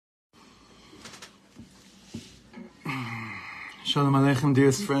Shalom Aleichem,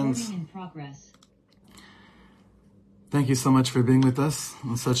 dearest friends. Thank you so much for being with us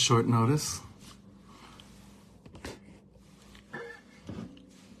on such short notice.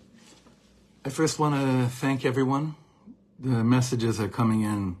 I first want to thank everyone. The messages are coming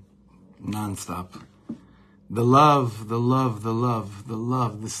in nonstop. The love, the love, the love, the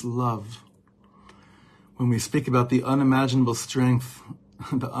love, this love. When we speak about the unimaginable strength,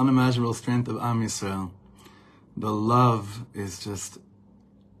 the unimaginable strength of Am Yisrael, the love is just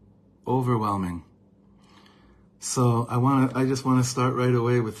overwhelming. So I just want to start right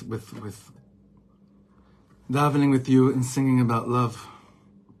away with davening with you and singing about love.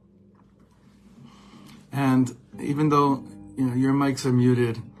 And even though your mics are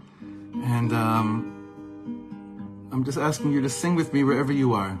muted, and I'm just asking you to sing with me wherever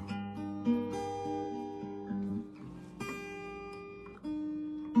you are.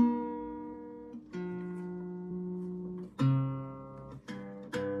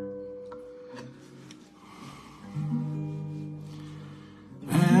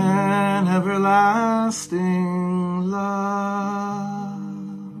 An everlasting love,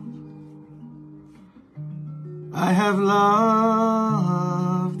 I have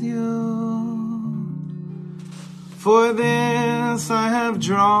loved you. For this I have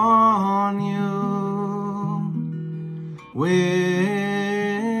drawn you with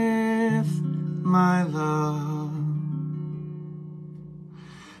my love.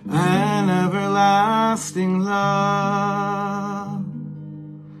 An everlasting love,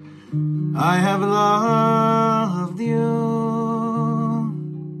 I have loved you.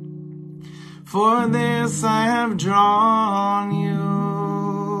 For this I have drawn you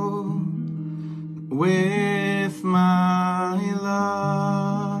with my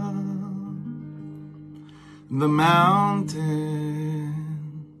love. The mountains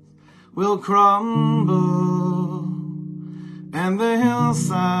will crumble and the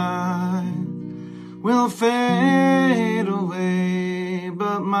hillside will fade away,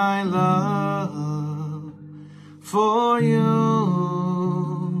 but my love for you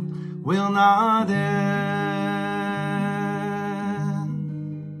will not end.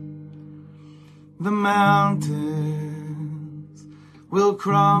 The mountains will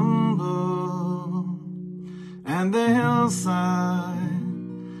crumble and the hillside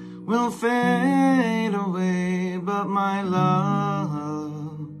will fade away, but my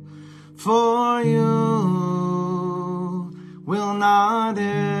love for you will not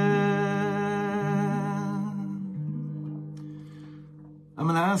end. I'm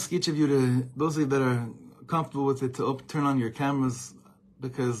going to ask each of you to, those of you that are comfortable with it, to turn on your cameras,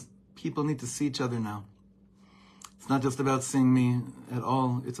 because people need to see each other now. It's not just about seeing me at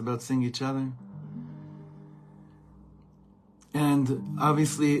all, it's about seeing each other. And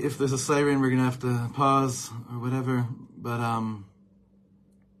obviously, if there's a siren, we're going to have to pause or whatever, but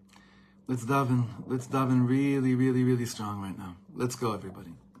let's daven really, really, really strong right now. Let's go,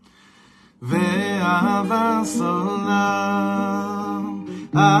 everybody. Ve'ava solam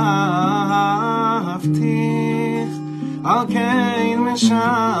ahavtich al kein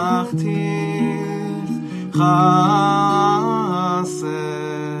meshachtich chased.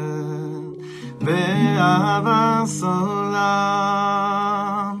 Ve'ava solam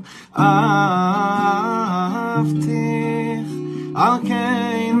ahavtich al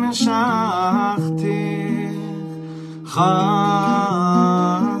kein meshachtich chased.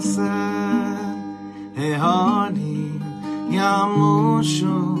 Hehadim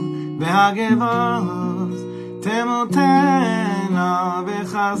yamushu v'hagevos temotena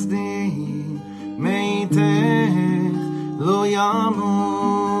v'chasdim meitech lo yamush.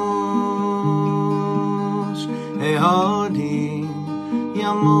 Hehadim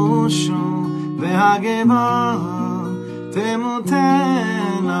yamushu v'hagevos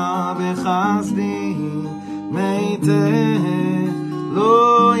temotena v'chasdim meitech lo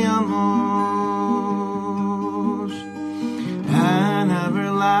yamush. An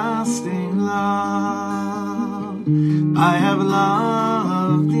everlasting love, I have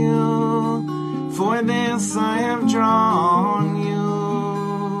loved you. For this I have drawn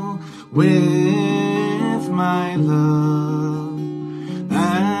you with my love.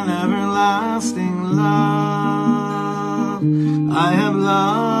 An everlasting love, I have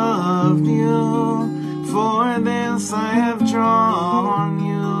loved you. For this I have drawn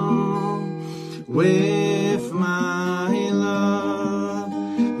you with my love.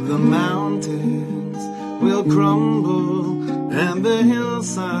 The mountains will crumble and the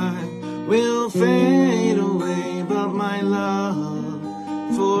hillside will fade away, but my love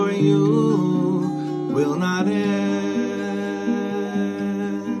for you will not end.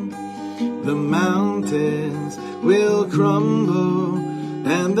 The mountains will crumble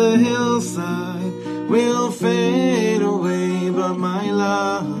and the hillside will fade away, but my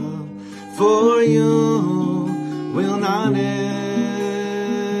love for you will not end.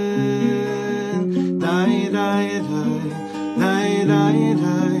 Die, die, die, die, die,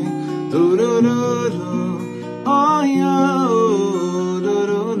 die, do do do do, oh yeah, oh, do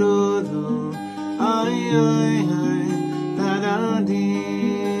do do do, ay ay ay, da da dee,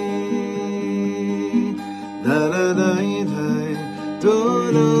 da da da da,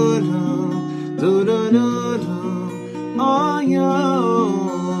 do do do, do do do do, oh yeah,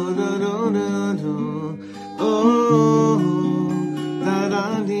 oh, do do do do, oh, da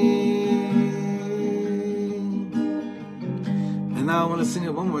da dee. And now I want to sing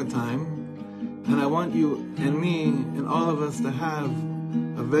it one more time, and I want you and me and all of us to have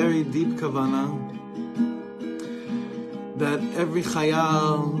a very deep kavanah that every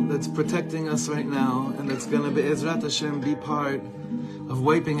chayal that's protecting us right now and that's going to be Ezrat Hashem be part of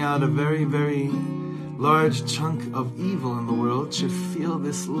wiping out a very, very large chunk of evil in the world should feel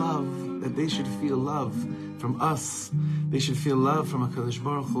this love, that they should feel love from us. They should feel love from HaKadosh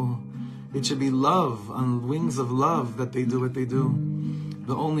Baruch Hu. It should be love, on wings of love, that they do what they do.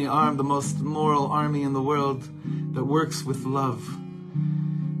 The only the most moral army in the world that works with love.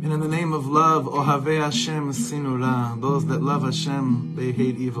 And in the name of love, Ohavei Hashem Sinura, those that love Hashem, they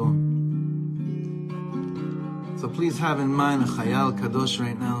hate evil. So please have in mind a Chayal Kadosh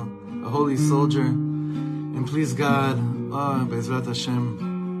right now, a holy soldier, and please God, Be'ezrat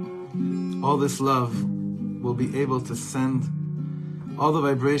Hashem, all this love will be able to send all the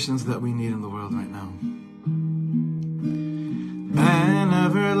vibrations that we need in the world right now. An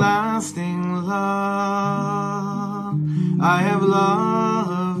everlasting love, I have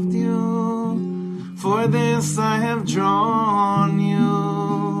loved you, for this I have drawn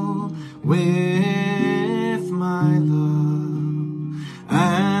you with my love.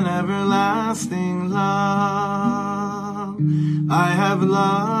 An everlasting love, I have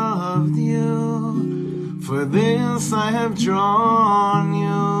loved you, for this I have drawn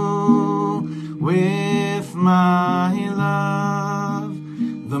you with my love.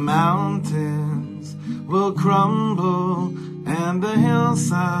 The mountains will crumble and the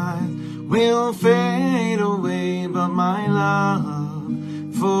hillside will fade away, but my love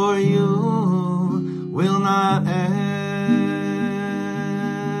for you will not end.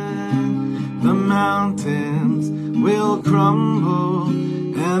 The mountains will crumble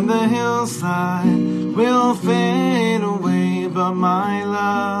and the hillside will fade away, but my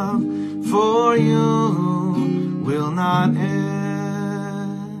love for you will not end.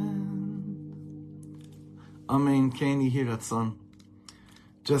 Amen. Ken Yehi Ratzon.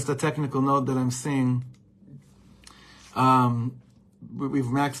 Just a technical note that I'm saying. We've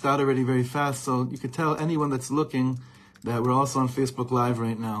maxed out already very fast, so you could tell anyone that's looking that we're also on Facebook Live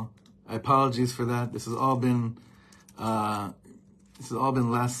right now. I apologize for that. This has all been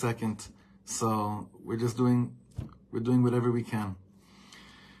last second, so we're doing whatever we can.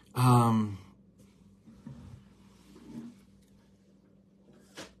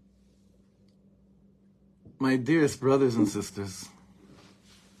 My dearest brothers and sisters,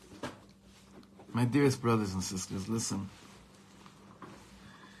 listen.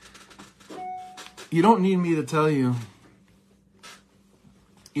 You don't need me to tell you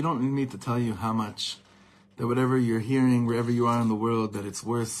how much that whatever you're hearing, wherever you are in the world, that it's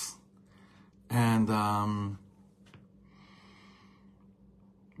worse. And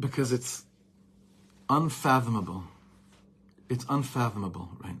because it's unfathomable. It's unfathomable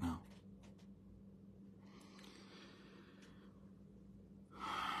right now.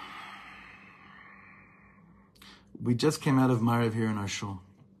 We just came out of Mariv here in our shul.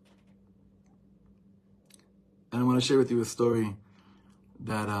 And I want to share with you a story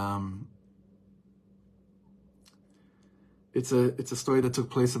that it's a story that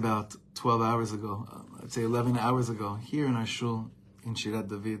took place about 12 hours ago, I'd say 11 hours ago, here in our shul in Shirat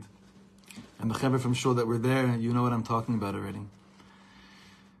David. And the chaver from shul that were there, you know what I'm talking about already.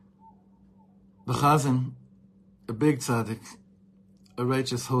 The chazan, a big tzaddik, a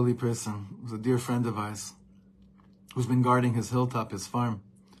righteous, holy person, who's a dear friend of ours, who's been guarding his hilltop, his farm,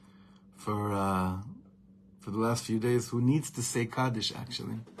 for the last few days, who needs to say Kaddish,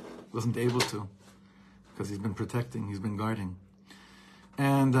 actually. Wasn't able to, because he's been protecting, he's been guarding.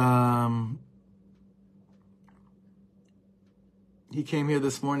 And he came here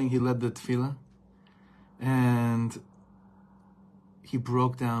this morning, he led the tefillah, and he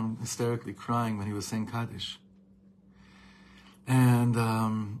broke down hysterically crying when he was saying Kaddish. And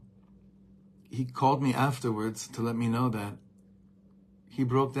he called me afterwards to let me know that he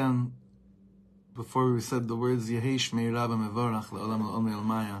broke down before we said the words Yehi Shmei Rabba Mevorach Le'olam Le'olam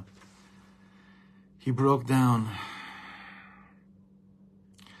Le'olmaya, he broke down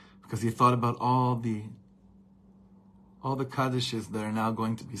because he thought about all the Kaddishes that are now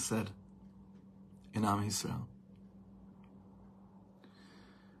going to be said in Am Yisrael.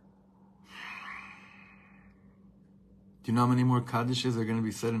 Do you know how many more Kaddishes are going to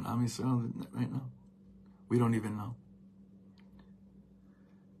be said in Am Yisrael right now? We don't even know.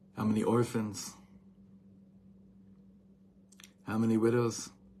 How many orphans? How many widows?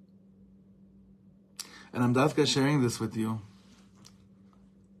 And I'm dafka sharing this with you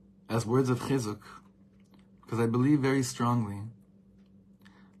as words of chizuk, because I believe very strongly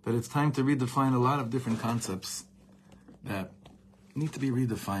that it's time to redefine a lot of different concepts that need to be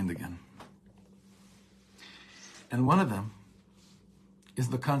redefined again. And one of them is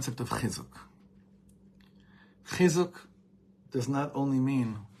the concept of chizuk. Chizuk does not only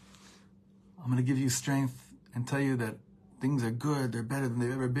mean I'm going to give you strength and tell you that things are good, they're better than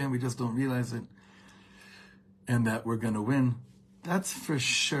they've ever been, we just don't realize it, and that we're going to win. That's for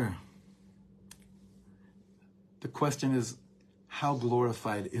sure. The question is, how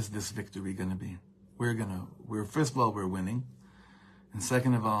glorified is this victory going to be? First of all, we're winning. And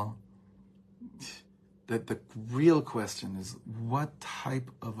second of all, that the real question is, what type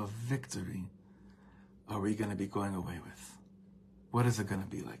of a victory are we going to be going away with? What is it going to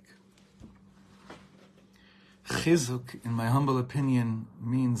be like? Chizuk, in my humble opinion,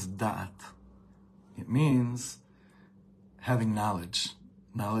 means da'at. It means having knowledge.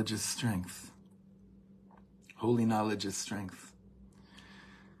 Knowledge is strength. Holy knowledge is strength.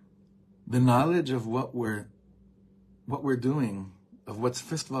 The knowledge of what we're doing, of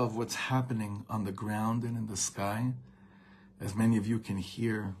what's happening on the ground and in the sky, as many of you can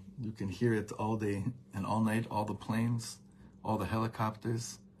hear it all day and all night, all the planes, all the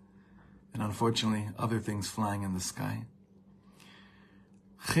helicopters, and unfortunately other things flying in the sky.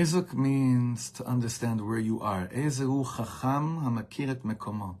 Chizuk means to understand where you are. Ezehu chacham hamakir et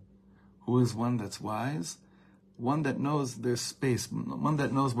mekomo. Who is one that's wise? One that knows their space, one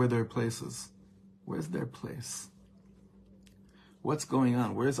that knows where their place is. Where's their place? What's going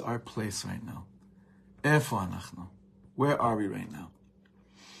on? Where's our place right now? Efo anachnu. Where are we right now?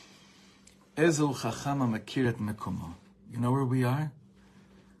 Ezehu chacham hamakir et mekomo. You know where we are?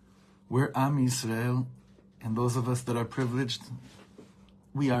 We're Am Yisrael, and those of us that are privileged,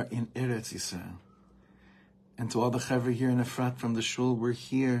 we are in Eretz Yisrael. And to all the Chaver here in Efrat from the Shul, we're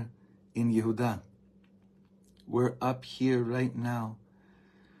here in Yehuda. We're up here right now.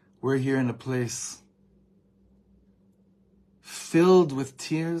 We're here in a place filled with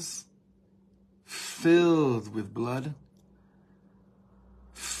tears, filled with blood,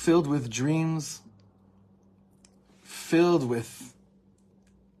 filled with dreams, filled with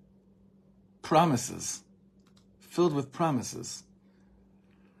promises,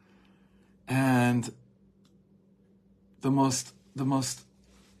 and the most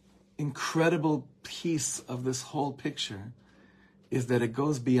incredible piece of this whole picture is that it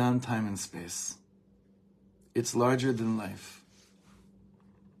goes beyond time and space. It's larger than life.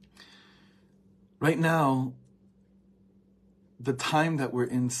 Right now, the time that we're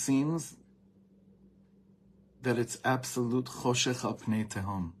in seems that it's absolute choshech al pnei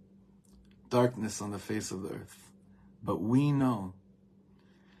tehom, darkness on the face of the earth. But we know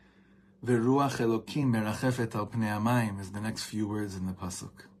Veruach Elokim merachefet al pnei hamayim is the next few words in the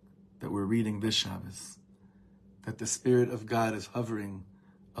pasuk that we're reading this Shabbos. That the Spirit of God is hovering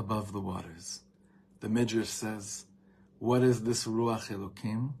above the waters. The Midrash says, what is this Ruach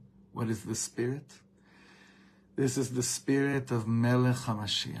Elokim? What is the Spirit? This is the Spirit of Melech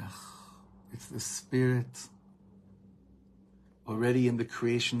HaMashiach. It's the Spirit already in the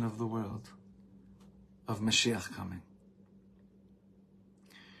creation of the world, of Mashiach coming.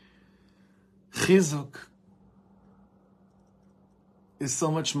 Chizuk is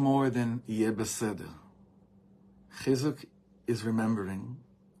so much more than Yeh Beseder. Chizuk is remembering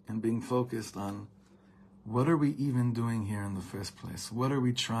and being focused on what are we even doing here in the first place? What are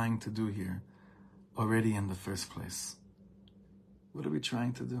we trying to do here already in the first place? What are we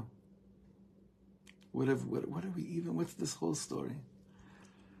trying to do? What are we even, what's this whole story?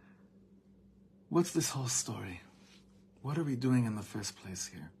 What's this whole story? What are we doing in the first place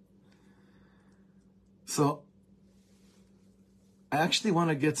here? So, I actually want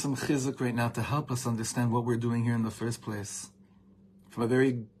to get some chizuk right now to help us understand what we're doing here in the first place. From a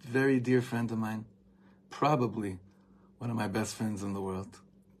very, very dear friend of mine, probably one of my best friends in the world,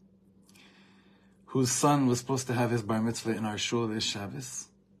 whose son was supposed to have his bar mitzvah in our shul this Shabbos.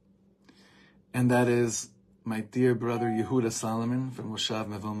 And that is my dear brother Yehuda Solomon from Moshav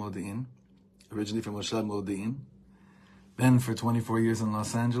Mevel Modi'in. originally from Moshav Modi'in, then for 24 years in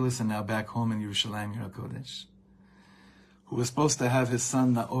Los Angeles, and now back home in Yerushalayim, Yer HaKodesh, who was supposed to have his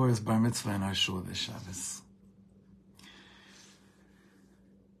son Naor's bar mitzvah in our shul this Shabbos.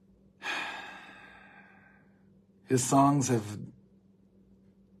 His songs have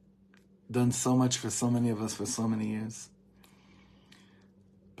done so much for so many of us for so many years.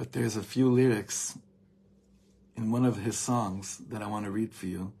 But there's a few lyrics in one of his songs that I want to read for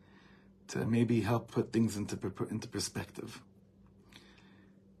you to maybe help put things into perspective.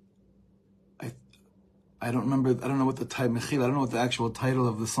 I don't know what the title, Mechil, I don't know what the actual title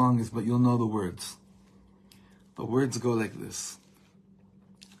of the song is, but you'll know the words. The words go like this.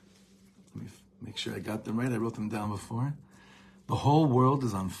 Let me make sure I got them right. I wrote them down before. The whole world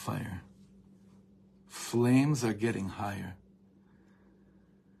is on fire. Flames are getting higher.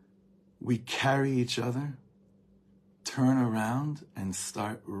 We carry each other, turn around, and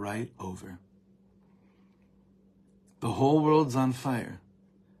start right over. The whole world's on fire.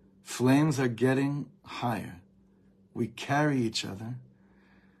 Flames are getting higher. We carry each other,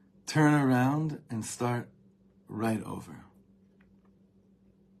 turn around, and start right over.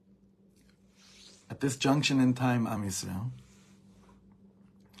 At this junction in time, Am Yisrael,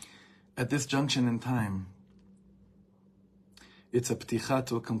 at this junction in time, it's a pticha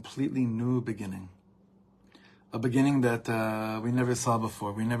to a completely new beginning. A beginning that we never saw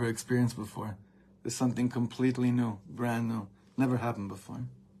before, we never experienced before. There's something completely new, brand new, never happened before.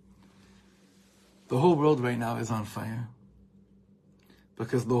 The whole world right now is on fire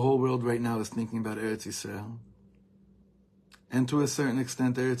because the whole world right now is thinking about Eretz Yisrael. And to a certain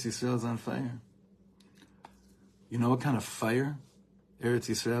extent, Eretz Yisrael is on fire. You know what kind of fire Eretz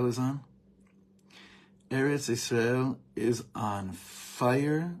Yisrael is on? Eretz Yisrael is on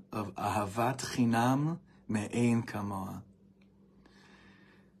fire of Ahavat Chinam Me'ein Kamoa.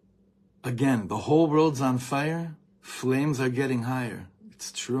 Again, the whole world's on fire. Flames are getting higher.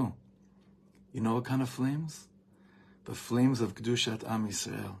 It's true. You know what kind of flames? The flames of Kedushat Am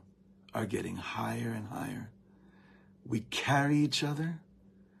Yisrael are getting higher and higher. We carry each other,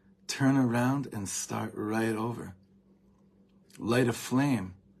 turn around, and start right over. Light a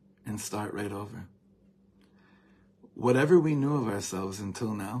flame and start right over. Whatever we knew of ourselves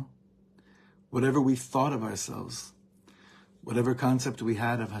until now, whatever we thought of ourselves, whatever concept we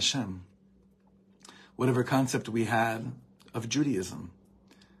had of Hashem, whatever concept we had of Judaism,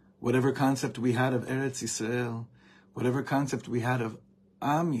 whatever concept we had of Eretz Yisrael, whatever concept we had of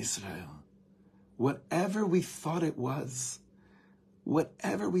Am Yisrael, whatever we thought it was,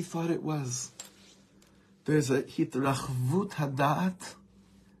 there's a hitrachvut hadat,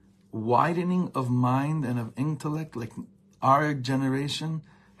 widening of mind and of intellect like our generation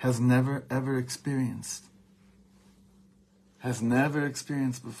has never ever experienced. Has never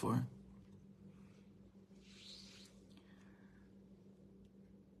experienced before.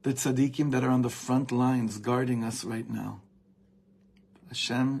 The tzaddikim that are on the front lines guarding us right now,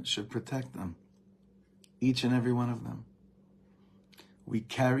 Hashem should protect them, each and every one of them. We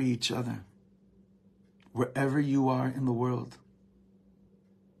carry each other, wherever you are in the world,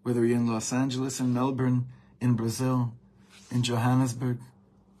 whether you're in Los Angeles, in Melbourne, in Brazil, in Johannesburg,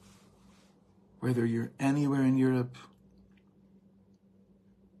 whether you're anywhere in Europe,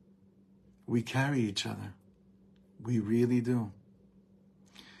 we carry each other. We really do.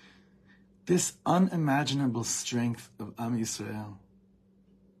 This unimaginable strength of Am Yisrael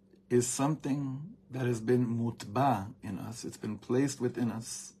is something that has been mutba in us. It's been placed within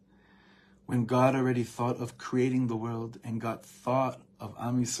us when God already thought of creating the world and God thought of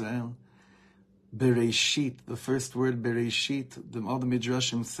Am Yisrael. Bereshit, the first word Bereshit, all the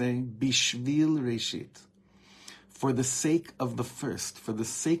Midrashim say, Bishvil Reshit. For the sake of the first, for the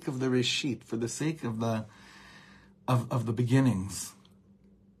sake of the Reshit, for the sake of the beginnings.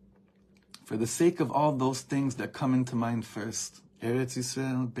 For the sake of all those things that come into mind first, Eretz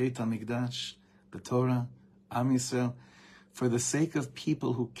Yisrael, Beit HaMikdash, the Torah, Am Yisrael, for the sake of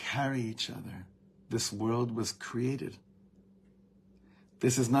people who carry each other, this world was created.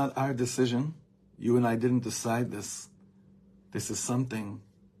 This is not our decision. You and I didn't decide this. This is something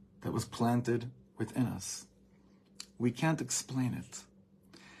that was planted within us. We can't explain it.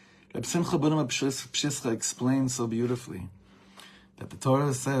 Reb Simcha ben Pshischa explains so beautifully that the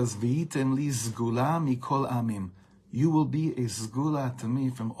Torah says, V'yitem li zgula mikol amim. You will be a zgula to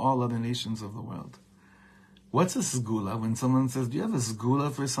me from all other nations of the world. What's a zgula? When someone says, do you have a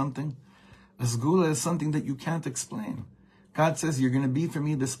zgula for something? A zgula is something that you can't explain. God says, you're going to be for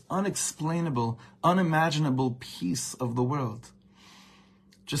me this unexplainable, unimaginable piece of the world.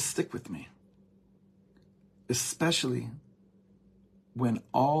 Just stick with me. Especially when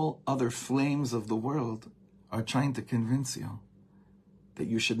all other flames of the world are trying to convince you that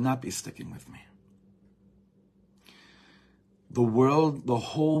you should not be sticking with me. The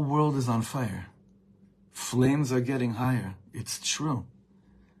whole world is on fire. Flames are getting higher. It's true.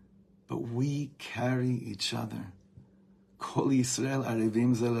 But we carry each other. Kol Yisrael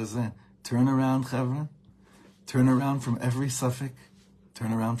arevim ze lezeh. Turn around, Chavra. Turn around from every suffix.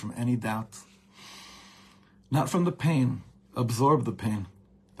 Turn around from any doubt. Not from the pain. Absorb the pain.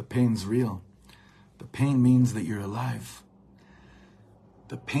 The pain's real. The pain means that you're alive.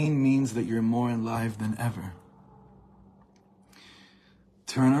 The pain means that you're more alive than ever.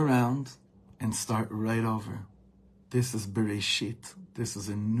 Turn around and start right over. This is Bereshit. This is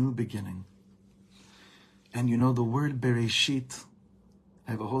a new beginning. And you know the word Bereshit,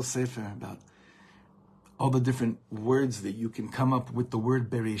 I have a whole sefer about all the different words that you can come up with the word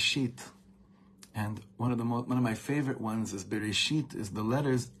Bereshit. And one of my favorite ones is Bereshit, is the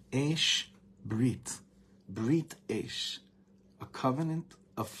letters Esh Brit. Brit Esh. A covenant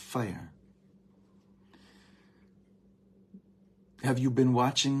of fire. Have you been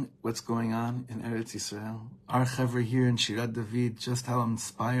watching what's going on in Eretz Yisrael? Our Chevra here in Shirat David, just how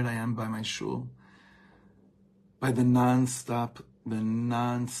inspired I am by my shul. By the non-stop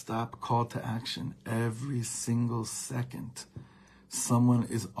call to action. Every single second, someone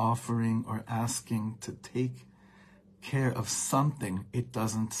is offering or asking to take care of something. It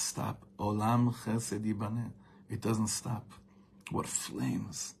doesn't stop. Olam chesed yibaneh. It doesn't stop. What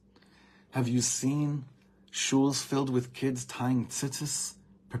flames. Have you seen shuls filled with kids tying tzitzis,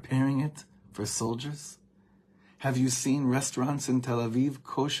 preparing it for soldiers? Have you seen restaurants in Tel Aviv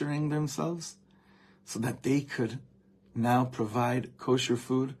koshering themselves so that they could now provide kosher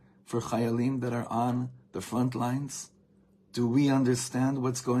food for chayalim that are on the front lines? Do we understand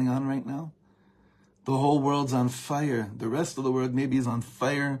what's going on right now? The whole world's on fire. The rest of the world maybe is on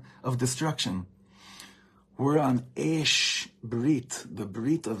fire of destruction. We're on Esh Brit, the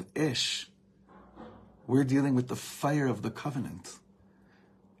Brit of Esh. We're dealing with the fire of the covenant.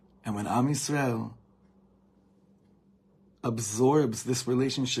 And when Am Yisrael absorbs this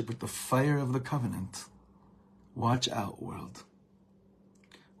relationship with the fire of the covenant, watch out, world.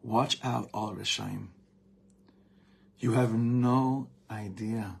 Watch out, all Reshaim. You have no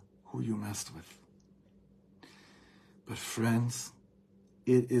idea who you messed with. But friends,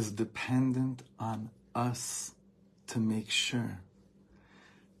 it is dependent on us to make sure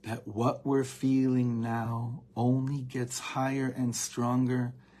that what we're feeling now only gets higher and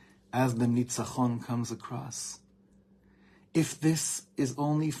stronger as the nitzachon comes across. If this is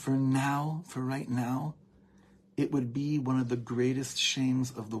only for now, for right now, it would be one of the greatest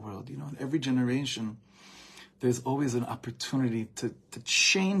shames of the world. You know, in every generation, there's always an opportunity to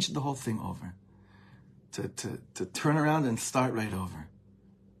change the whole thing over, to turn around and start right over.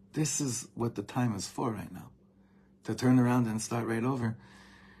 This is what the time is for right now, to turn around and start right over.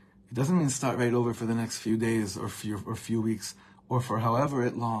 It doesn't mean start right over for the next few days or few weeks or for however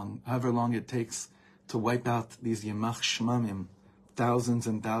long it takes to wipe out these Yemach Shmamim, thousands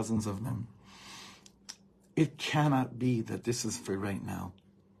and thousands of them. It cannot be that this is for right now.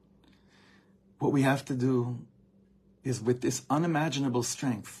 What we have to do is, with this unimaginable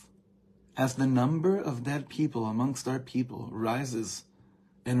strength, as the number of dead people amongst our people rises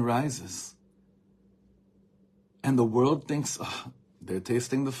and rises, and the world thinks, oh, they're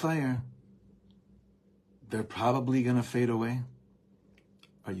tasting the fire, they're probably going to fade away.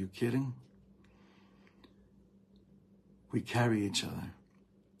 Are you kidding? We carry each other.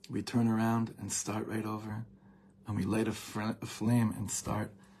 We turn around and start right over, and we light a flame and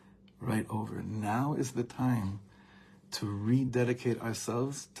start right over. Now is the time to rededicate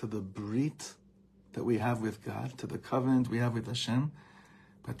ourselves to the brit that we have with God, to the covenant we have with Hashem,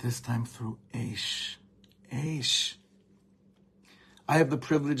 but this time through Eish. Eish. I have the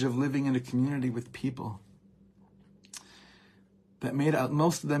privilege of living in a community with people that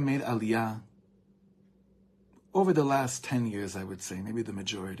most of them made Aliyah over the last 10 years, I would say, maybe the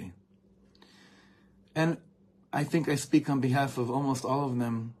majority. And I think I speak on behalf of almost all of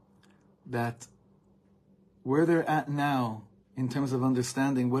them that where they're at now in terms of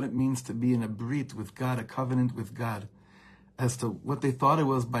understanding what it means to be in a brit with God, a covenant with God, as to what they thought it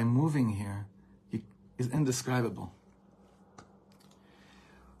was by moving here, is indescribable.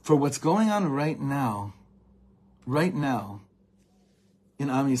 For what's going on right now in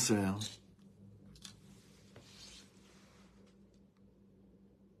Am Yisrael,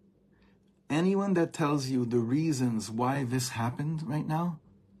 anyone that tells you the reasons why this happened right now,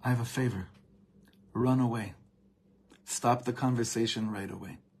 I have a favor. Run away. Stop the conversation right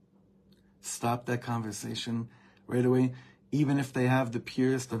away. Stop that conversation right away. even if they have the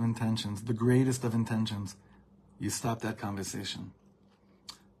purest of intentions, the greatest of intentions, you stop that conversation.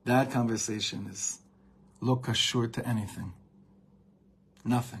 That conversation is lo kashur to anything.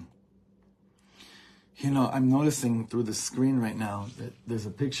 Nothing. I'm noticing through the screen right now that there's a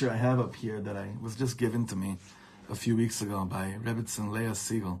picture I have up here that was just given to me a few weeks ago by Rebbetzin Leah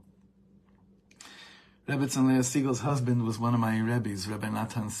Siegel. Rebbetzin Leah Siegel's husband was one of my Rebbes, Rebbe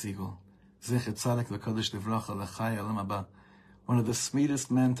Natan Siegel. Zecher Tzaddik V'Kodesh Livracha L'Chai Olam Haba. One of the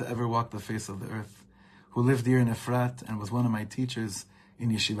sweetest men to ever walk the face of the earth, who lived here in Efrat and was one of my teachers in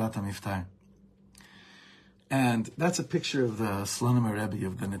Yeshivat HaMiftar. And that's a picture of the Slonim Rebbe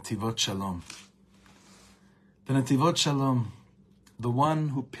of the Netivot Shalom. The Netivot Shalom, the one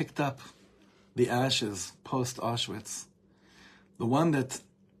who picked up the ashes post-Auschwitz, the one that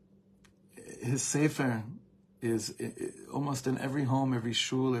his sefer is almost in every home, every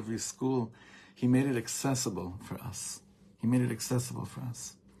shul, every school. He made it accessible for us.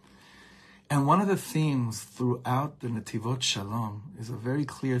 And one of the themes throughout the Netivot Shalom is a very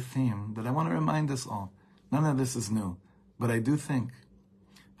clear theme that I want to remind us all. None of this is new, but I do think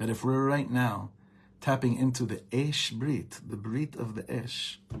that if we're right now tapping into the Esh Brit, the Brit of the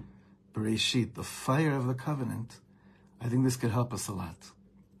Esh, Bereshit, the fire of the covenant, I think this could help us a lot.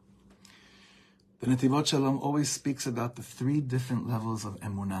 The Netivot Shalom always speaks about the 3 different levels of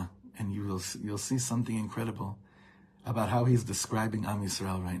emunah, and you'll see something incredible about how he's describing Am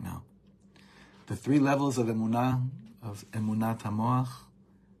Yisrael right now. The 3 levels of emunah emunat hamoach,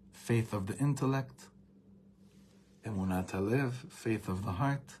 faith of the intellect, emunat halev, faith of the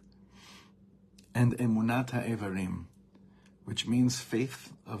heart, and emunat ha'evarim, which means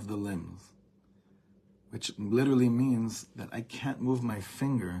faith of the limbs, which literally means that I can't move my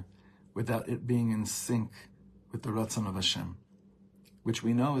finger without it being in sync with the Ratzon of Hashem, which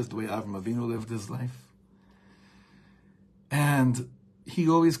we know is the way Avram Avinu lived his life. And he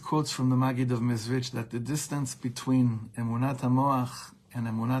always quotes from the Magid of Mezrich that the distance between Emunat HaMoach and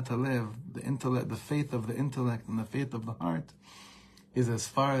Emunat HaLev, the intellect, the faith of the intellect and the faith of the heart, is as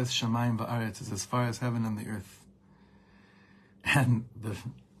far as Shamayim Va'aretz, is as far as heaven and the earth. And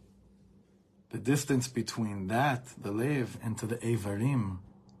the distance between that, the Lev, and to the Evarim,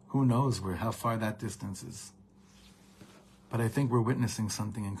 who knows how far that distance is. But I think we're witnessing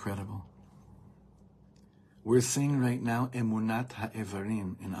something incredible. We're seeing right now Emunat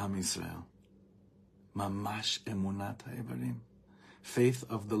HaEvarim in Am Yisrael. Mamash Emunat HaEvarim. Faith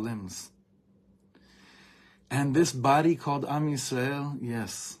of the limbs. And this body called Am Yisrael,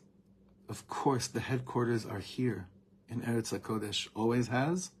 yes, of course the headquarters are here in Eretz HaKodesh. Always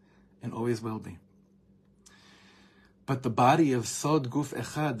has and always will be. But the body of Sod Guf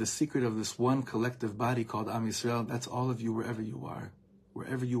Echad, the secret of this one collective body called Am Yisrael, that's all of you wherever you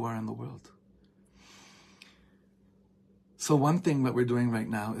are in the world. So one thing that we're doing right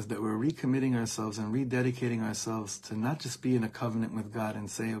now is that we're recommitting ourselves and rededicating ourselves to not just be in a covenant with God and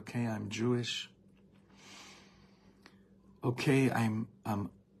say, okay, I'm Jewish. Okay, I'm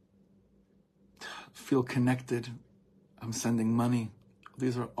feel connected. I'm sending money.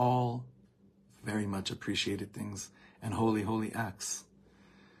 These are all very much appreciated things and holy, holy acts.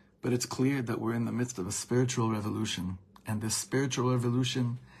 But it's clear that we're in the midst of a spiritual revolution. And this spiritual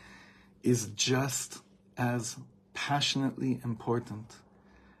revolution is just as passionately important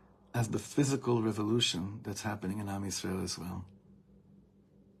as the physical revolution that's happening in Am Yisrael as well.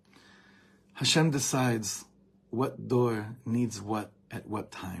 Hashem decides what door needs what at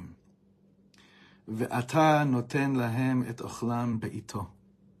what time. Ve'ata noten lahem et ochlam be'ito.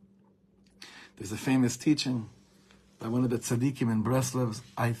 There's a famous teaching by one of the tzaddikim in Breslov.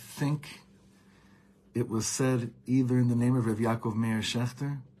 I think it was said either in the name of Rav Yaakov Meir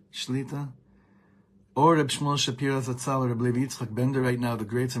Shechter, Shlita, or Reb Shmuel Shapira Zatzal, or Reb Levi Yitzchak Bender right now, the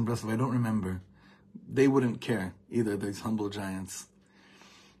greats in Breslov. I don't remember. They wouldn't care, either, these humble giants,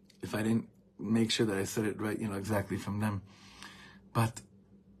 if I didn't make sure that I said it right, exactly from them. But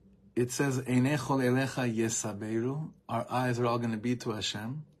it says, Einei chol elecha yesaberu, our eyes are all going to be to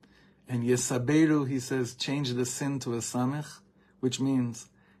Hashem. And yesaberu, he says, change the sin to a samech, which means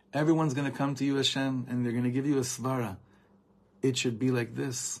everyone's going to come to you, Hashem, and they're going to give you a svara. It should be like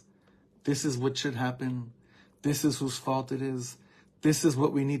this. This is what should happen. This is whose fault it is. This is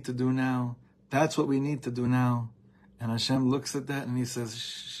what we need to do now. That's what we need to do now. And Hashem looks at that and he says,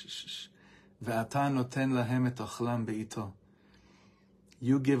 shh, shh, shh. Ve'ata noten lahem et ochlam be'ito.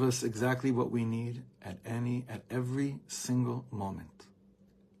 You give us exactly what we need at every single moment.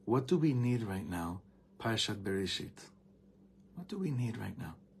 What do we need right now? Parashat Bereshit. What do we need right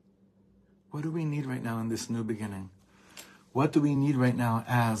now? What do we need right now in this new beginning? What do we need right now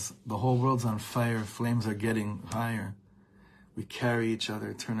as the whole world's on fire, flames are getting higher? We carry each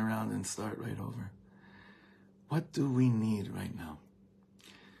other, turn around and start right over. What do we need right now?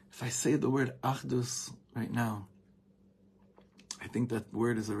 If I say the word achdus right now, I think that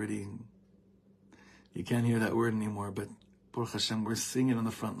word is already, you can't hear that word anymore, but Baruch Hashem, we're seeing it on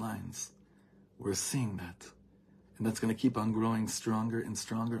the front lines. We're seeing that. And that's going to keep on growing stronger and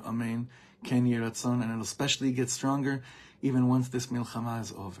stronger. Amen. Ken Yeh Ratzon. And it'll especially get stronger even once this milchama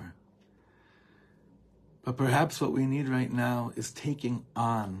is over. But perhaps what we need right now is taking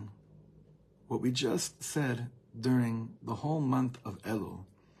on what we just said during the whole month of Elul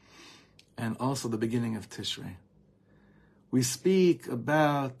and also the beginning of Tishrei. We speak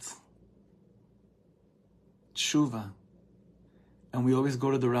about tshuva, and we always go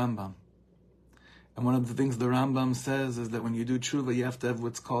to the Rambam. And one of the things the Rambam says is that when you do tshuva, you have to have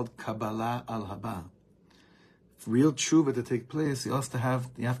what's called Kabbalah al-Haba. For real tshuva to take place, you have to have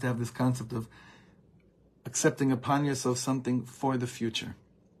this concept of accepting upon yourself something for the future.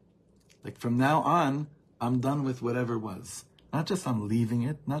 Like from now on, I'm done with whatever was. Not just I'm leaving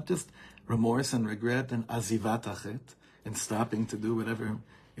it, not just remorse and regret and azivat achet, and stopping to do whatever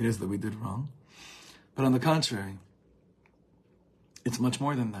it is that we did wrong. But on the contrary, it's much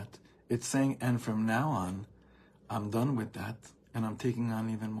more than that. It's saying, and from now on, I'm done with that, and I'm taking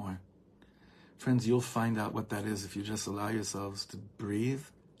on even more. Friends, you'll find out what that is if you just allow yourselves to breathe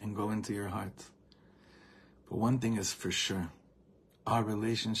and go into your heart. But one thing is for sure, our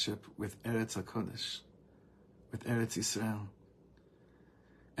relationship with Eretz HaKodesh, with Eretz Yisrael,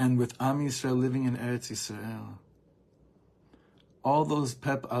 and with Am Yisrael living in Eretz Yisrael. All those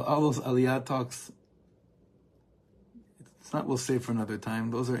Aliyah talks, it's not we'll save for another time.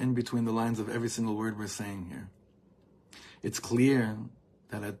 Those are in between the lines of every single word we're saying here. It's clear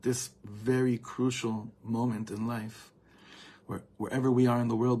that at this very crucial moment in life, wherever we are in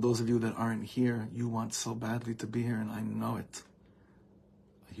the world, those of you that aren't here, you want so badly to be here, and I know it.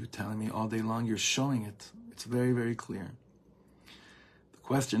 You're telling me all day long, you're showing it. It's very, very clear. The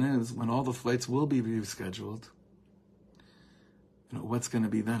question is, when all the flights will be rescheduled, what's going to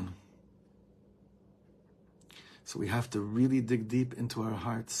be then? So we have to really dig deep into our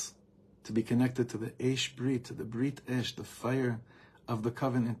hearts to be connected to the Eish Brit, to the Brit Esh, the fire of the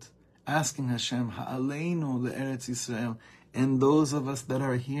covenant, asking Hashem, Ha'aleinu le'eretz Yisrael, and those of us that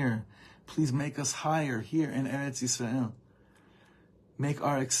are here, please make us higher here in Eretz Yisrael. Make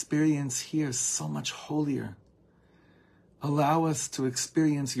our experience here so much holier. Allow us to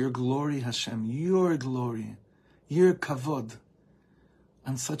experience your glory, Hashem, your glory, your kavod,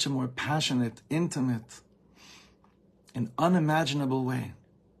 on such a more passionate, intimate, and unimaginable way.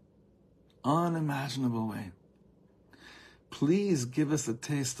 Unimaginable way. Please give us a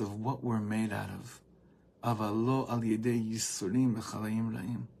taste of what we're made out of. Avalo al yedei yisurim v'chalayim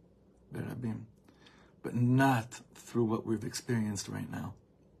ra'im berabim. But not through what we've experienced right now.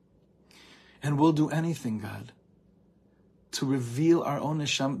 And we'll do anything, God, to reveal our own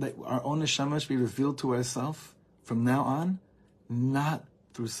neshama, that our own neshama should be revealed to ourselves from now on, not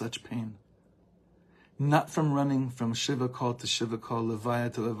through such pain. Not from running from Shiva call to Shiva call,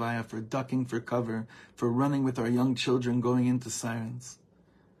 Levaya to Levaya, for ducking for cover, for running with our young children going into sirens.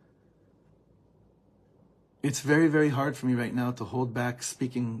 It's very, very hard for me right now to hold back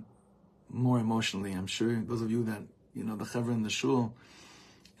speaking more emotionally. I'm sure those of you that, the Chevra in the Shul,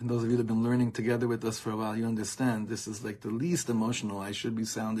 and those of you that have been learning together with us for a while, you understand this is like the least emotional I should be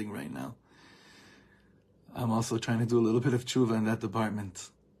sounding right now. I'm also trying to do a little bit of tshuva in that department.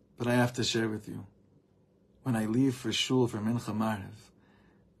 But I have to share with you. When I leave for shul for Mincha Maariv,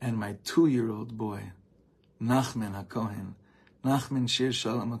 and my 2-year-old boy, Nachman HaKohen, Nachman Shir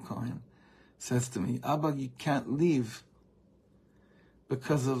Shalom HaKohen, says to me, Abba, you can't leave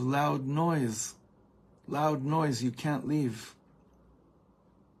because of loud noise. Loud noise, you can't leave.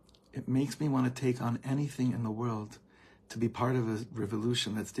 It makes me want to take on anything in the world to be part of a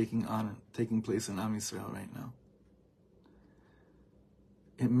revolution that's taking place in Am Yisrael right now.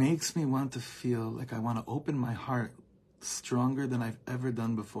 It makes me want to feel like I want to open my heart stronger than I've ever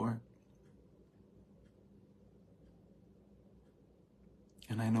done before.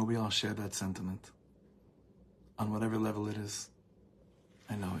 And I know we all share that sentiment. On whatever level it is.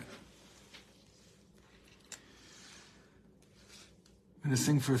 I know it. I'm going to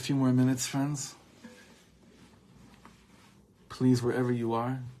sing for a few more minutes, friends. Please, wherever you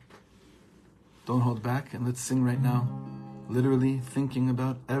are, don't hold back, and let's sing right now. Literally thinking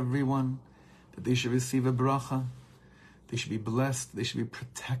about everyone, that they should receive a bracha, they should be blessed, they should be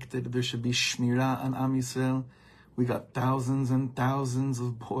protected, there should be shmirah on Am Yisrael. We got thousands and thousands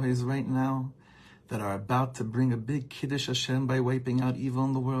of boys right now that are about to bring a big Kiddush Hashem by wiping out evil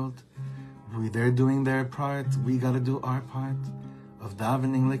in the world. They're doing their part, we gotta do our part of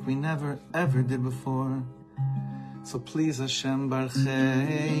davening like we never ever did before. So please Hashem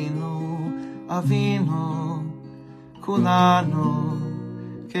Barcheinu Avinu Kulanu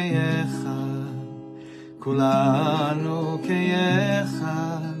Keyechad Kulanu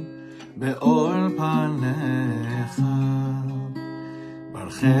Keyechad Be'or Panecha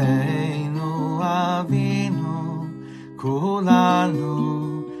Barcheinu Avinu Kulanu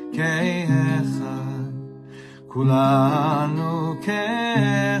Keyechad Kulanu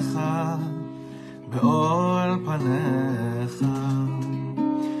Keyechad Be'or Panecha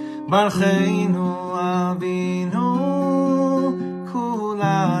Barcheinu Avinu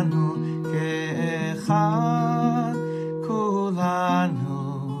Kulanu Ke'echad Kulanu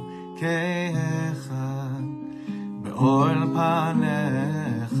Ke'echad Be'or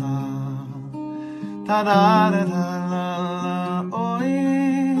Panecha Ta-da-da-da-la Oy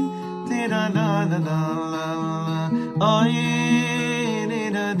Ti-da-da-da-da-la Oy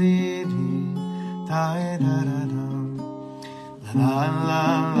Di-da-di-di Ta-da-da-da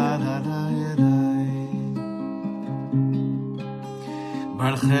La-la-la-la-la-la-la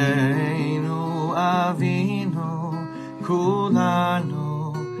Barcheinu Avinu Kulanu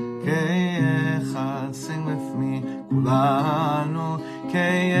Ke'echad Sing with me Kulanu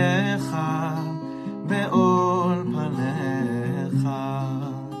Ke'echad Be'or Panecha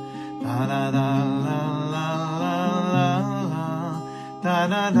Da-da-da-la-la-la-la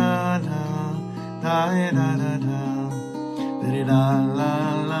Da-da-da-da Da-da-da-da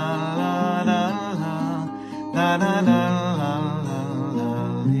Da-da-da-la-la-la-la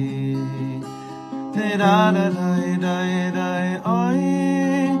Da-da-da-la-la-la-li Da-da-da-da-da-da Oy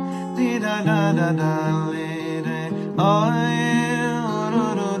Di-da-da-da-da-li Oy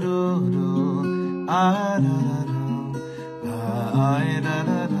Do-do-do-do Ah-da-da-da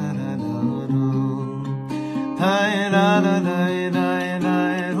Ah-da-da-da-da-da-do Da-da-da-da-da-da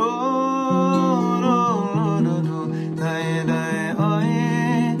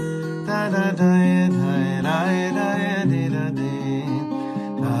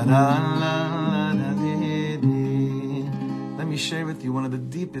Let me share with you one of the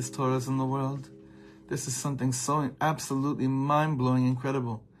deepest Torahs in the world. This is something so absolutely mind-blowing,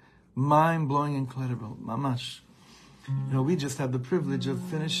 incredible. Mind-blowing, incredible. Mamash. We just had the privilege of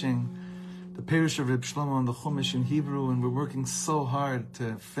finishing the Perush of Reb Shlomo and the Chumash in Hebrew, and we're working so hard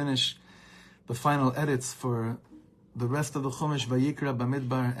to finish the final edits for the rest of the Chumash, Vayikra,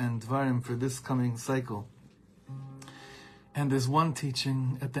 Bamidbar, and Dvarim for this coming cycle. And there's one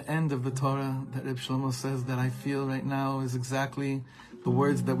teaching at the end of the Torah that Reb Shlomo says that I feel right now is exactly the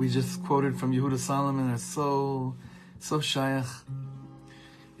words that we just quoted from Yehuda Solomon are so shayach.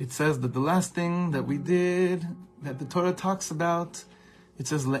 It says that the last thing that we did, that the Torah talks about, it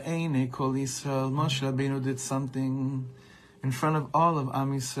says, Le'einei kol Yisrael, Moshe Rabbeinu did something in front of all of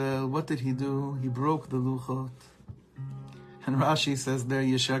Am Yisrael. What did he do? He broke the luchot. And Rashi says there,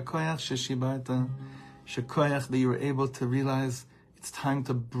 Yeshar koyach sheshibarta, shekoyach, that you were able to realize it's time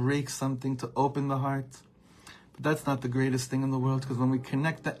to break something, to open the heart. But that's not the greatest thing in the world, because when we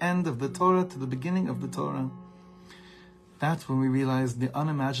connect the end of the Torah to the beginning of the Torah, that's when we realize the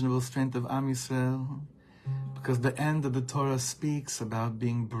unimaginable strength of Am Yisrael, because the end of the Torah speaks about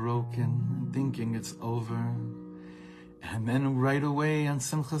being broken and thinking it's over. And then right away on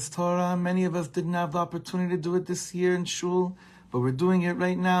Simchas Torah, many of us didn't have the opportunity to do it this year in Shul, but we're doing it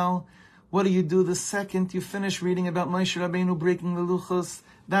right now. What do you do the second you finish reading about Moshe Rabbeinu breaking the luchos?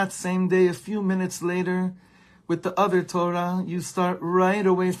 That same day, a few minutes later, with the other Torah, you start right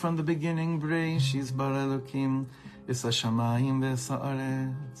away from the beginning. Breishis bara Elokim es hashamayim ve'es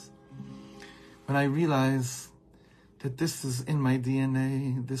haaretz. When I realize that this is in my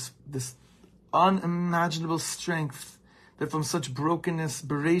DNA, this unimaginable strength, that from such brokenness,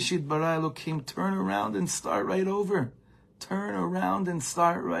 Bereshit bara Elokim, turn around and start right over. Turn around and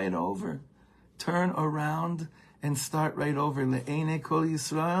start right over. Turn around and start right over. Le'einei kol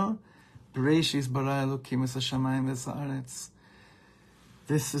Yisrael, Bereshit bara Elokim es hashamayim ve'es haaretz.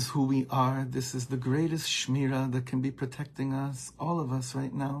 This is who we are. This is the greatest shmira that can be protecting us, all of us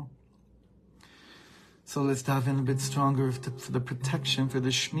right now. So let's dive in a bit stronger for the protection, for the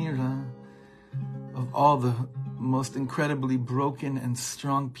shmira of all the most incredibly broken and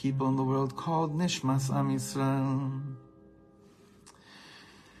strong people in the world, called Nishmas Am Yisrael.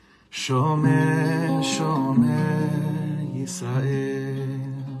 Shomer, Shomer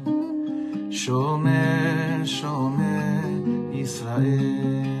Yisrael, Shomer, Shomer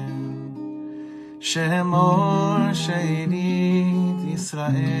Yisrael, Shemor Sheirit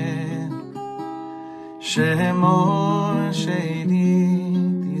Yisrael, Shemor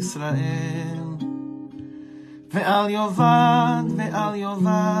Sheirit Yisrael. Ve'al yovad, ve'al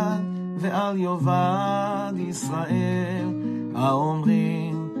yovad, ve'al yovad Yisrael,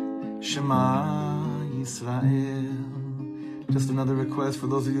 ha'omrim Shema Yisrael. Just another request for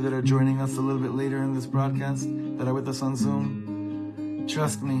those of you that are joining us a little bit later in this broadcast, that are with us on Zoom.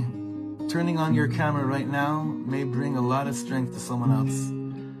 Trust me, turning on your camera right now may bring a lot of strength to someone else.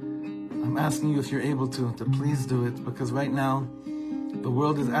 I'm asking you, if you're able to please do it, because right now, the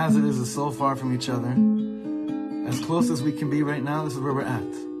world is as it is so far from each other. As close as we can be right now, this is where we're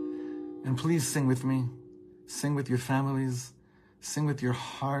at. And please sing with me. Sing with your families. Sing with your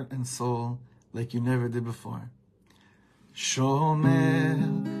heart and soul like you never did before. Shomer,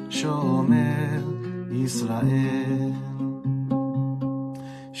 Shomer, Yisrael.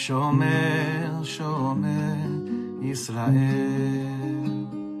 Shomer, Shomer, Yisrael.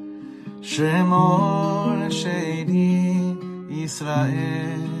 Shemor, Shedi,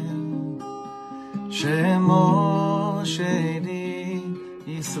 Yisrael. Shemor, Shedi,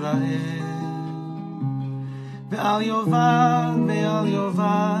 Yisrael. Ve'al yovad, ve'al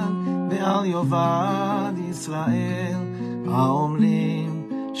yovad, ve'al yovad Yisrael, ha'omrim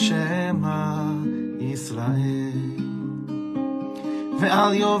Shema Yisrael.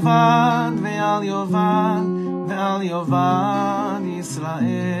 Ve'al yovad, ve'al yovad, ve'al yovad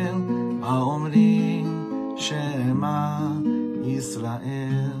Yisrael, ha'omrim Shema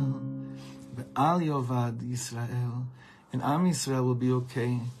Yisrael. Ve'al yovad Yisrael. And Am Yisrael will be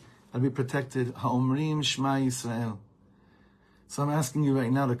okay. I'll be protected. Ha'omrim Shema Yisrael. So I'm asking you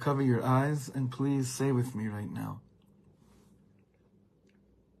right now to cover your eyes and please say with me right now.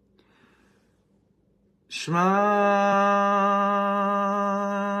 Shema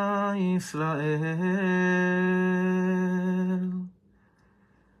Yisrael,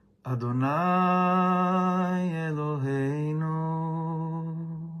 Adonai Eloheinu,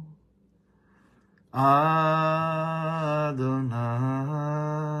 Adonai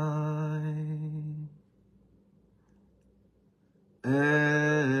Echad.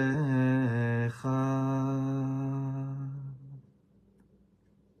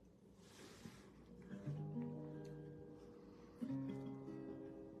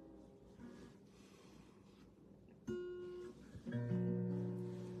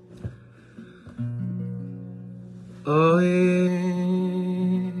 Oy,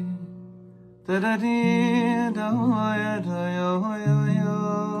 da da dee, da oy, da yo, yo, yo,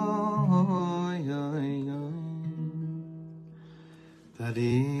 yo, yo, da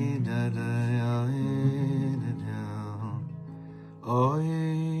dee, da da yo, da da, oy,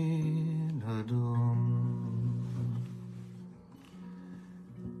 da dum.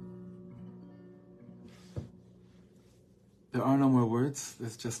 There are no more words.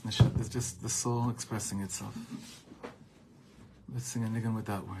 There's just the soul expressing itself. Let's sing a niggun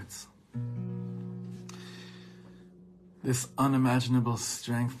without words. This unimaginable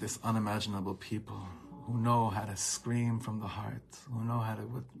strength, this unimaginable people who know how to scream from the heart, who know how to,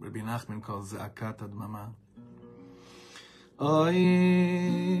 what Rabbi Nachman calls ze'akat admama.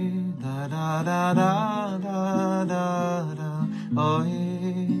 Oy, da da da da da da da, oy,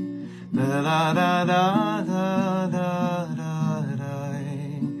 da da da da da da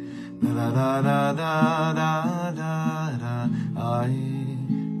da da da da da da da. Ay,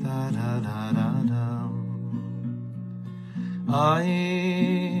 da da da da da. Ay,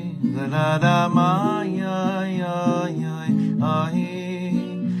 da da da ma ya ya ya. Ay,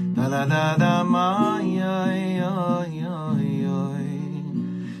 da da da da ma ya ya ya ya.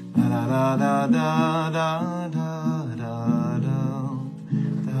 Da da da da da da da da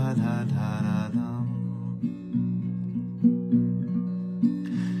da da da da.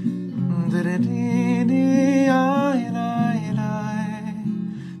 Da da dee dee ay ay ay.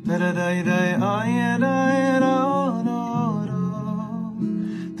 Da da da da ay ay da da da.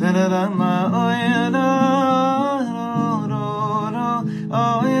 Da da da ma ay da da da da.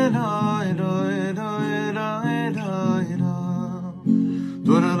 Ay da da da da da da.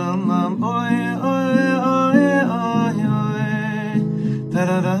 Da da da ma ay ay ay ay ay. Da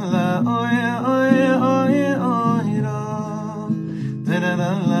da da la ay ay ay ay da. Da da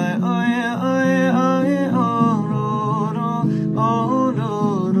da la ay ay ay oh do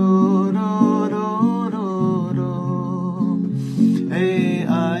do do do do do. Hey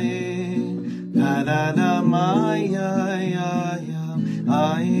ay da da da ma ya ya ya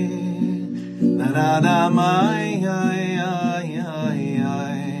ay da da da ma ya ya ya ya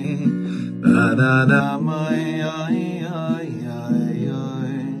da da da ma ya ya ya ya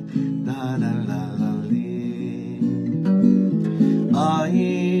da da la la li ay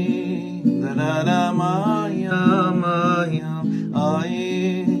da da da ma ya ay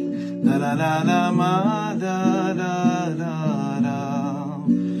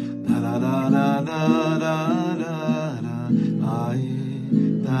da da da da da da, ay,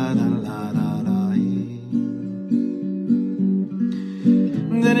 da da da da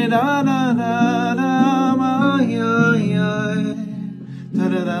da, da da da da da, my ay ay, da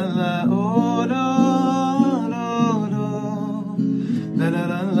da da da, oh da da da, da da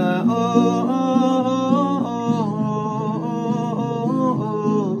da da, oh oh.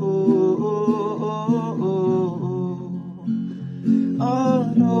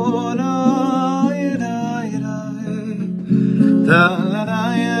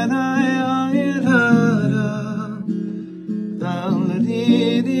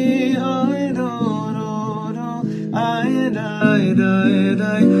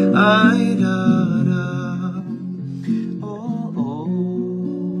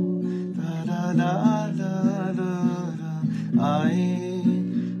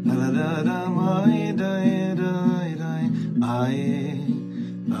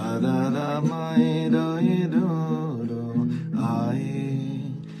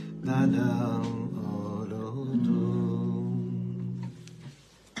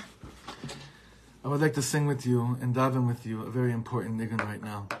 I would like to sing with you and daven with you a very important nigun right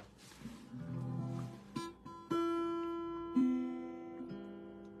now.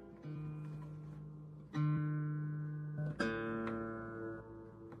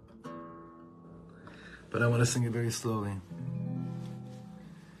 But I want to sing it very slowly.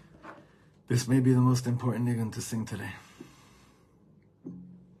 This may be the most important nigun to sing today.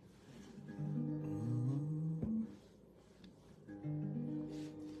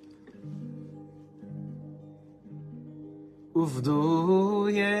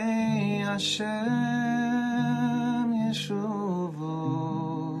 Uvduye Hashem Yeshuvo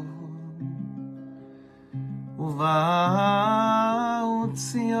Uvau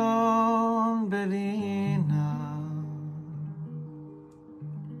Tzion Berina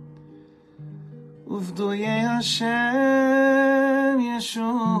Uvduye Hashem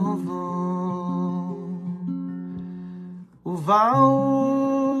Yeshuvo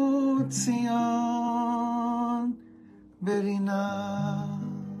Uvau Tzion Berina.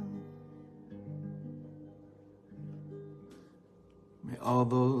 May all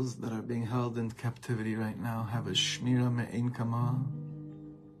those that are being held in captivity right now have a shmira me'ein kama.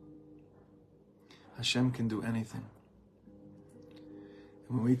 Hashem can do anything.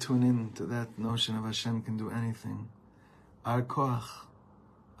 And when we tune in to that notion of Hashem can do anything, our koach,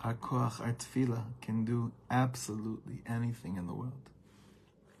 our tefillah can do absolutely anything in the world.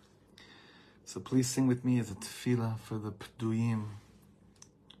 So please sing with me as a tefillah for the pduyim,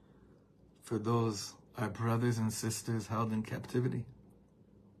 for those, our brothers and sisters held in captivity.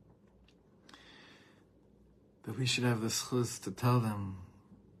 That we should have the schus to tell them,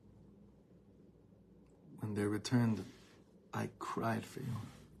 when they're returned, I cried for you.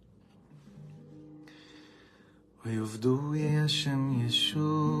 ויובדו השם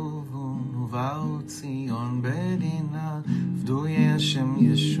ישובון ובאו ציון בדינה עבדו השם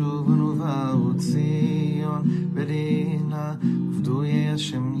ישובון ובאו ציון בדינה עבדו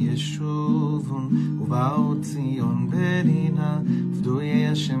השם ישובון ובאו ציון בדינה עבדו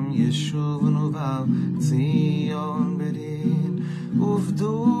השם ישובון ובאו ציון בדין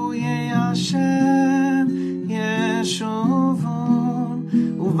עבדו השם ישובון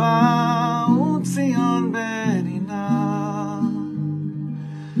ובאו ציון בדינה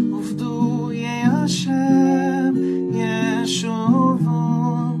Hashem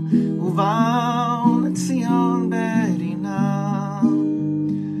Yeshuvon Uvau Tzion Berina.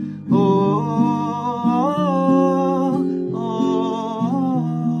 Oh, oh, oh,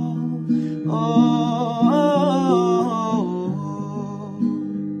 oh,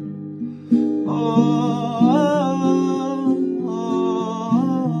 oh,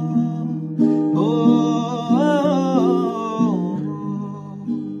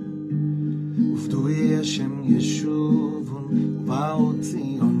 Hashem Yeshuvon Uvau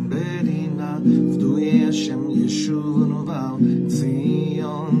Tzion Berina V'dui Hashem Yeshuvon Uvau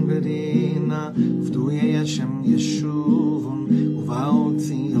Tzion Berina V'dui Hashem Yeshuvon Uvau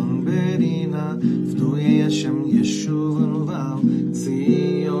Tzion Berina V'dui Hashem Yeshuvon Uvau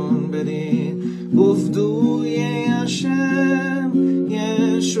Tzion Berina Uv'dui Hashem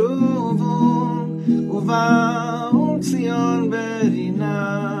Yeshuvon Uvau Tzion Berina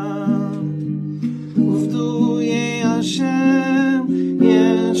Hashem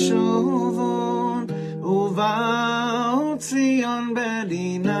Yeshuvon Uvau Tzion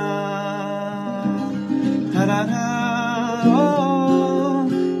Berina. Ta-da-da, oh,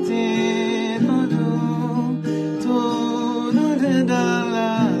 ti-do-do,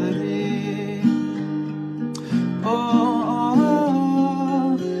 tu-do-da-da-da-di. Oh, oh,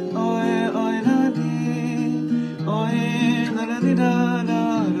 oh, oh,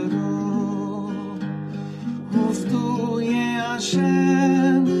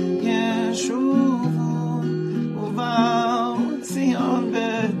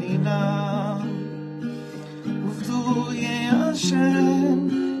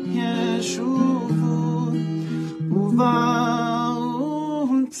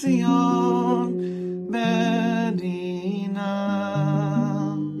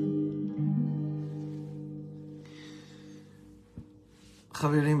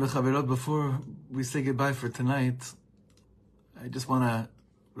 Chaverim v'chaverot, before we say goodbye for tonight, I just want to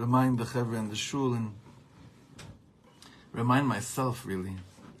remind the Chaver and the Shul and remind myself, really,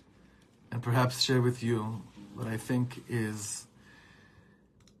 and perhaps share with you what I think is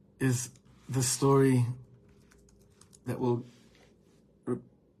the story that will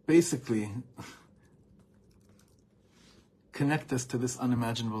basically connect us to this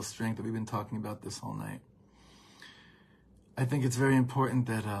unimaginable strength that we've been talking about this whole night. I think it's very important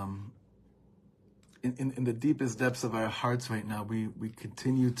that in the deepest depths of our hearts right now, we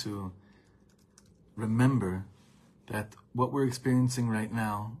continue to remember that what we're experiencing right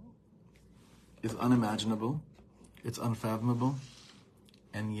now is unimaginable, it's unfathomable,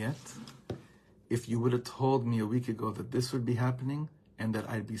 and yet, if you would have told me a week ago that this would be happening and that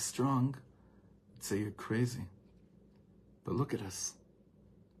I'd be strong, I'd say you're crazy. But look at us.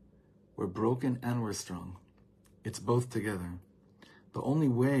 We're broken and we're strong. It's both together. The only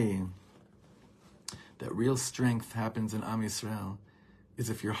way that real strength happens in Am Yisrael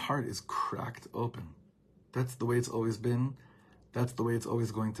is if your heart is cracked open. That's the way it's always been. That's the way it's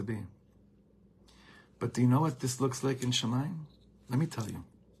always going to be. But do you know what this looks like in Shemayim? Let me tell you.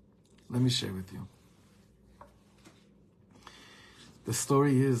 Let me share with you. The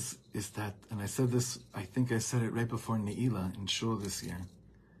story is that, and I said this, I think I said it right before Ne'ilah in Shul this year.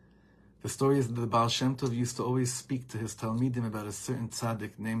 The story is that the Baal Shem Tov used to always speak to his Talmidim about a certain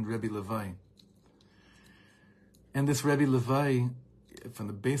tzaddik named Rebbe Levi. And this Rebbe Levi,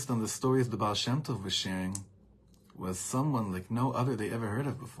 based on the stories the Baal Shem Tov was sharing, was someone like no other they ever heard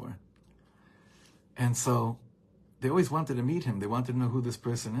of before. And so they always wanted to meet him. They wanted to know who this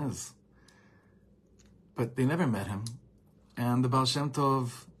person is. But they never met him. And the Baal Shem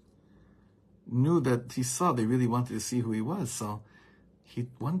Tov knew that they really wanted to see who he was. So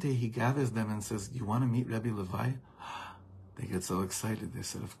one day he gathers them and says, "You want to meet Rebbe Levi?" They get so excited. They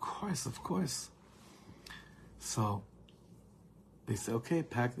said, of course. So they say, okay,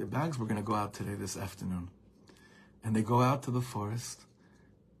 pack their bags. We're going to go out today, this afternoon. And they go out to the forest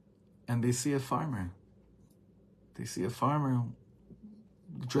and they see a farmer. They see a farmer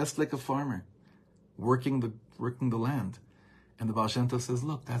dressed like a farmer, working the land. And the Baal Shem Tov says,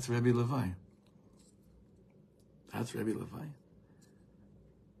 look, that's Rebbe Levi. That's Rebbe Levi.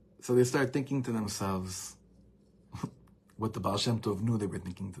 So they start thinking to themselves what the Baal Shem Tov knew they were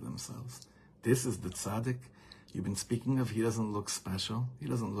thinking to themselves. This is the tzaddik you've been speaking of. He doesn't look special. He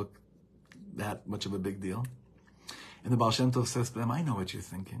doesn't look that much of a big deal. And the Baal Shem Tov says to them, I know what you're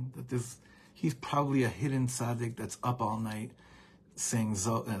thinking. He's probably a hidden tzaddik that's up all night saying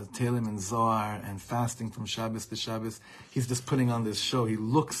Tehillim and Zohar and fasting from Shabbos to Shabbos. He's just putting on this show. He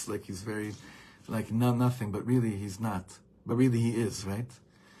looks like he's very, nothing, but really he's not. But really he is, right?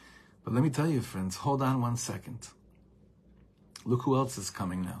 But let me tell you, friends, hold on 1 second. Look who else is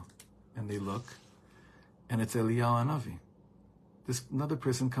coming now. And they look, and it's Eliyahu Hanavi. This another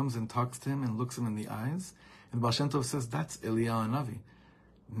person comes and talks to him and looks him in the eyes, and the Baal Shem Tov says, that's Eliyahu Hanavi.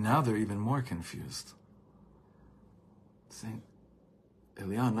 Now they're even more confused. Saying,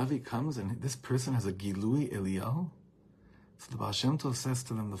 Eliyahu Hanavi comes and this person has a Gilui Eliyahu? So the Baal Shem Tov says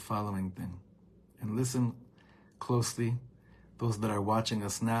to them the following thing. And listen closely, those that are watching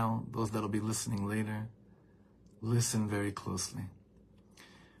us now, those that will be listening later, listen very closely.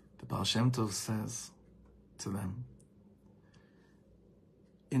 The Baal Shem Tov says to them,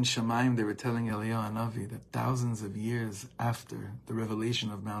 in Shemayim they were telling Eliyahu Hanavi that thousands of years after the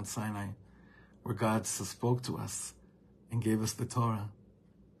revelation of Mount Sinai, where God spoke to us and gave us the Torah,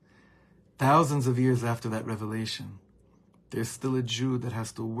 thousands of years after that revelation, there's still a Jew that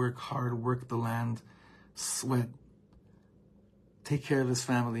has to work hard, work the land, sweat, take care of his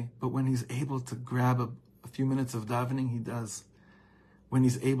family. But when he's able to grab a few minutes of davening, he does. When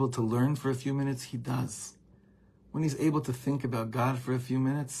he's able to learn for a few minutes, he does. When he's able to think about God for a few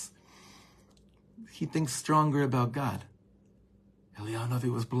minutes, he thinks stronger about God. Eliyahu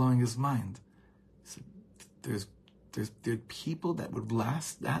Hanavi was blowing his mind. He said, there are people that would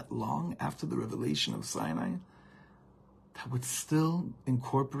last that long after the revelation of Sinai that would still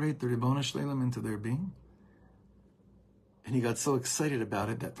incorporate the Ribono Shel Olam into their being. And he got so excited about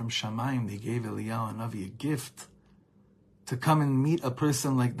it that from Shamayim they gave Eliyahu Hanavi a gift to come and meet a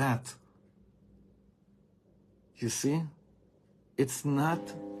person like that. You see? It's not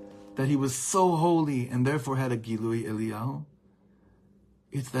that he was so holy and therefore had a Gilui Eliyahu.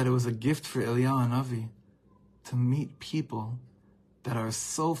 It's that it was a gift for Eliyahu Hanavi to meet people that are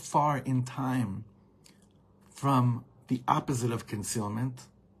so far in time from the opposite of concealment,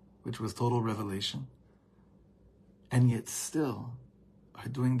 which was total revelation, and yet still are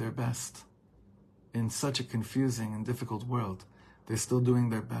doing their best in such a confusing and difficult world. They're still doing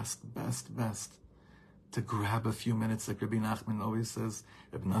their best to grab a few minutes, like Rabbi Nachman always says.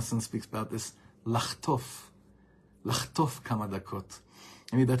 Rabbi Nassan speaks about this, lachtof kama dakot.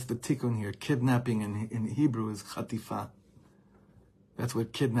 Maybe that's the tikkun here. Kidnapping in Hebrew is chatifa. That's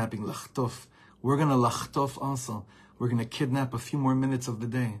what kidnapping, lachtof. We're going to lachtof also. We're going to kidnap a few more minutes of the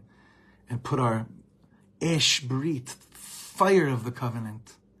day and put our esh brit, fire of the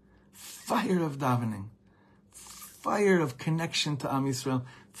covenant, fire of davening, fire of connection to Am Yisrael,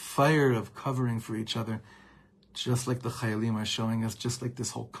 fire of covering for each other, just like the Chayalim are showing us, just like this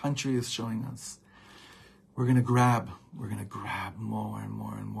whole country is showing us. We're going to grab more and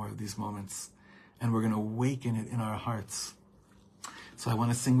more and more of these moments, and we're going to awaken it in our hearts. So I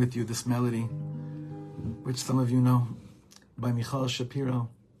want to sing with you this melody, which some of you know, by Michal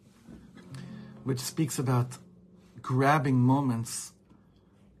Shapiro, which speaks about grabbing moments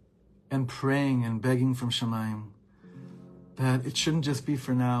and praying and begging from Shamayim, that it shouldn't just be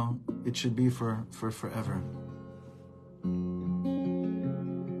for now, it should be for forever.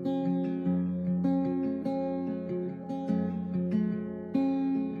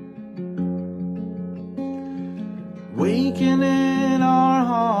 Waken in our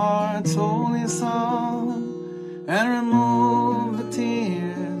hearts, holy song, and remove the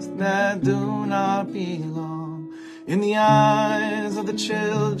tears that do not belong in the eyes of the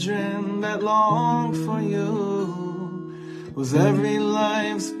children that long for you, whose every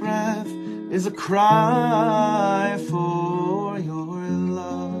life's breath is a cry for your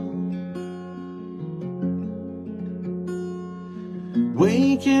love.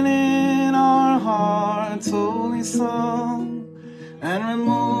 Waken in our hearts, holy song, and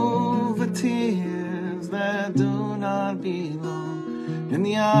remove the tears that do not belong in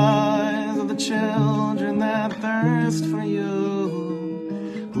the eyes of the children that thirst for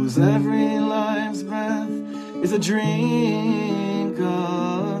you, whose every life's breath is a drink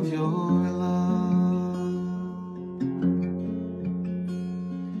of your love.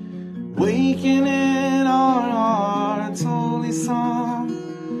 Waken in our hearts, holy song,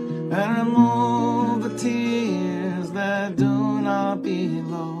 and remove the tears that do not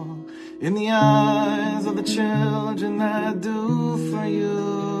belong in the eyes of the children that do for you,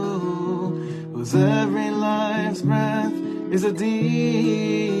 whose every life's breath is a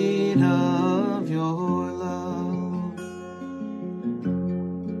deed of your love.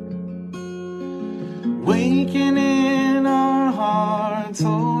 Waken in our hearts,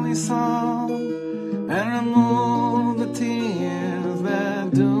 holy song, and remove the tears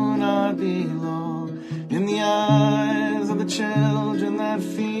that do not belong in the eyes of the children that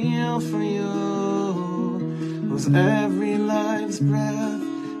feel for you, whose every life's breath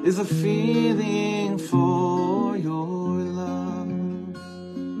is a feeling for your love.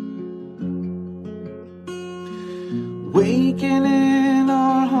 Waken in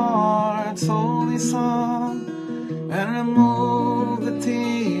our hearts, holy song, and remove the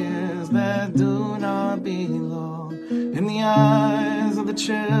tears that do not belong in the eyes of the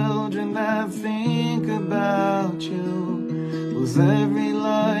children that think about you, whose every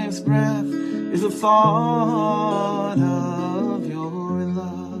life's breath is a thought of your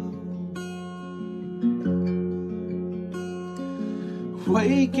love.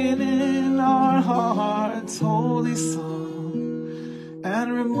 Waken in our hearts, holy song,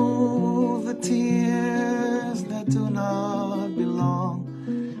 and remove the tears that do not belong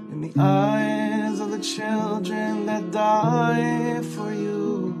in the eyes of the children that die for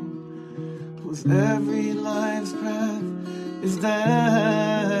you, whose every life's breath is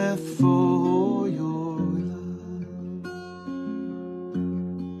death for your love.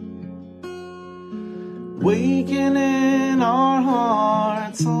 Waken in our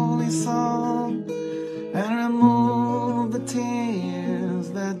hearts, holy song, and remove the tears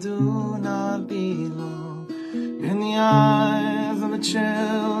that do not belong in the eyes of the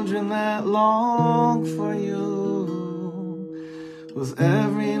children that long for you, whose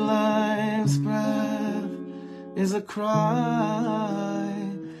every life's breath is a cry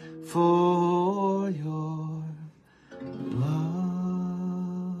for your love.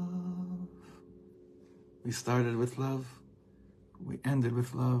 We started with love, we ended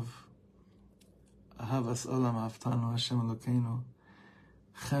with love. Ahavas olam aftanu Hashem Elokeinu,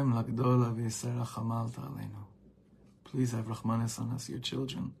 chem lagdola v'yisera chamalta aleinu. Please have Rahmanis on us, your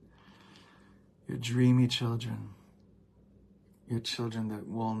children, your dreamy children, your children that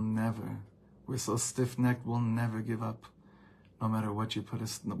will never, we're so stiff-necked, we'll never give up, no matter what you put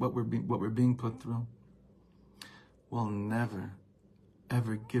us, what we're being put through. We'll never,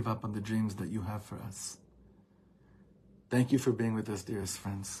 ever give up on the dreams that you have for us. Thank you for being with us, dearest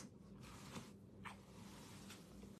friends.